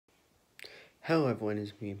Hello everyone,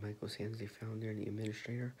 it's me, Michael Sands, the founder and the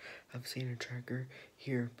administrator of Santa Tracker,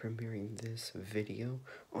 here premiering this video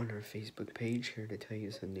on our Facebook page, here to tell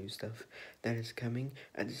you some new stuff that is coming.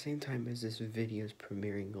 At the same time as this video is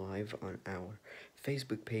premiering live on our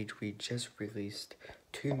Facebook page, we just released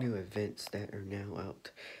 2 new events that are now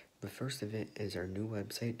out. The first event is our new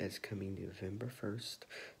website that's coming November 1st,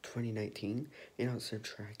 2019, and also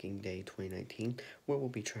Tracking Day 2019, where we'll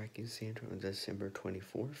be tracking Santa on December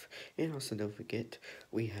 24th. And also don't forget,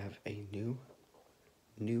 we have a new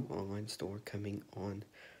online store coming on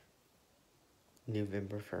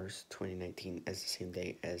November 1st, 2019, as the same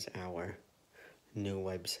day as our new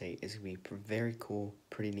website. It's going to be very cool,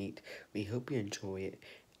 pretty neat. We hope you enjoy it,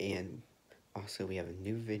 and also we have a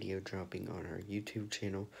new video dropping on our YouTube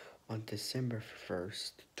channel on December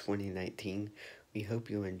 1st, 2019. We hope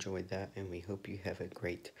you enjoyed that, and we hope you have a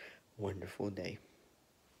great, wonderful day.